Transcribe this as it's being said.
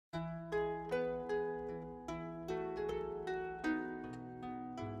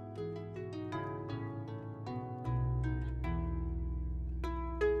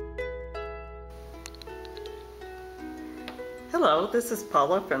Hello, this is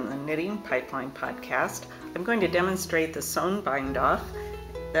Paula from the Knitting Pipeline podcast. I'm going to demonstrate the sewn bind-off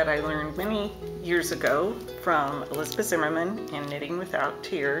that I learned many years ago from Elizabeth Zimmermann in Knitting Without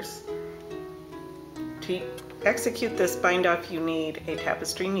Tears. To execute this bind-off, you need a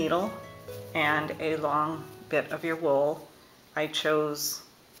tapestry needle and a long bit of your wool. I chose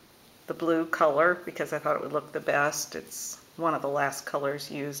the blue color because I thought it would look the best. It's one of the last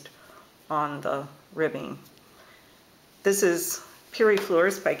colors used on the ribbing. This is Puri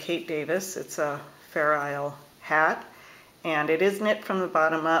Fleurs by Kate Davis. It's a Fair Isle hat, and it is knit from the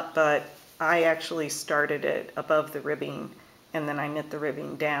bottom up, but I actually started it above the ribbing and then I knit the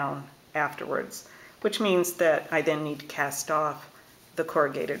ribbing down afterwards, which means that I then need to cast off the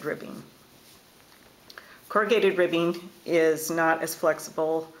corrugated ribbing. Corrugated ribbing is not as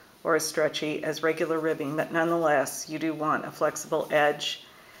flexible or as stretchy as regular ribbing, but nonetheless you do want a flexible edge.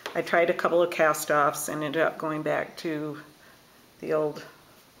 I tried a couple of cast-offs and ended up going back to the old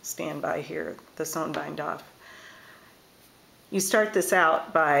standby here, the sewn bind-off. You start this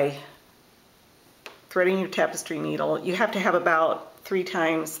out by threading your tapestry needle. You have to have about 3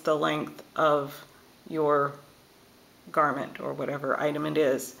 times the length of your garment or whatever item it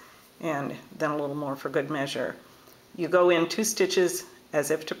is, and then a little more for good measure. You go in 2 stitches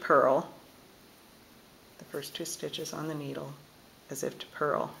as if to purl, the first 2 stitches on the needle as if to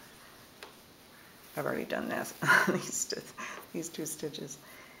purl. I've already done this, these 2 stitches,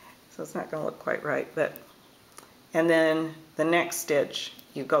 so it's not going to look quite right, but and then the next stitch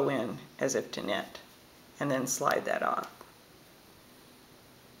you go in as if to knit and then slide that off.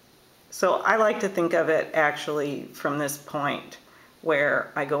 So I like to think of it actually from this point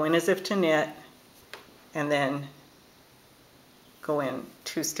where I go in as if to knit and then go in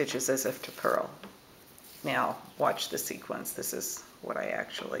 2 stitches as if to purl. Now watch the sequence. This is what I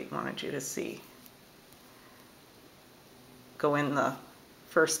actually wanted you to see. Go in the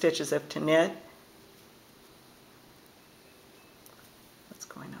first stitch as if to knit. What's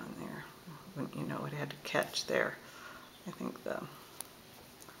going on there? Wouldn't you know it had to catch there? I think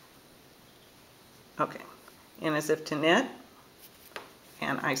okay, in as if to knit,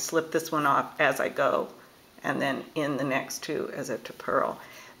 and I slip this one off as I go, and then in the next 2 as if to purl.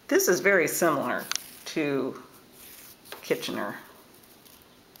 This is very similar to Kitchener.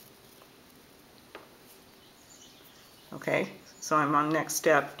 Okay, so I'm on next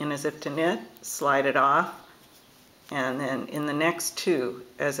step, in as if to knit, slide it off, and then in the next 2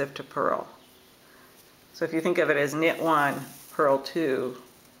 as if to purl. So if you think of it as knit 1, purl 2,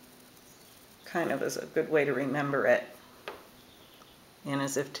 kind of is a good way to remember it. In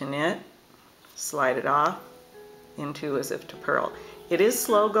as if to knit, slide it off, into as if to purl. It is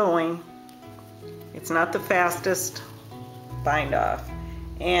slow going. It's not the fastest bind off.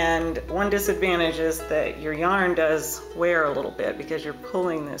 And one disadvantage is that your yarn does wear a little bit because you're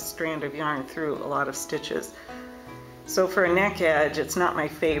pulling this strand of yarn through a lot of stitches. So for a neck edge, it's not my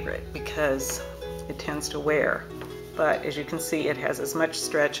favorite because it tends to wear. But as you can see, it has as much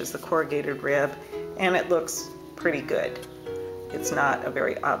stretch as the corrugated rib, and it looks pretty good. It's not a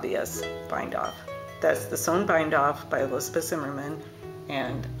very obvious bind off. That's the Sewn Bind Off by Elizabeth Zimmermann,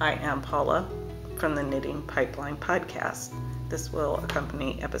 and I am Paula from the Knitting Pipeline podcast. This will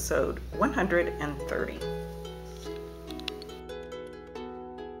accompany episode 130.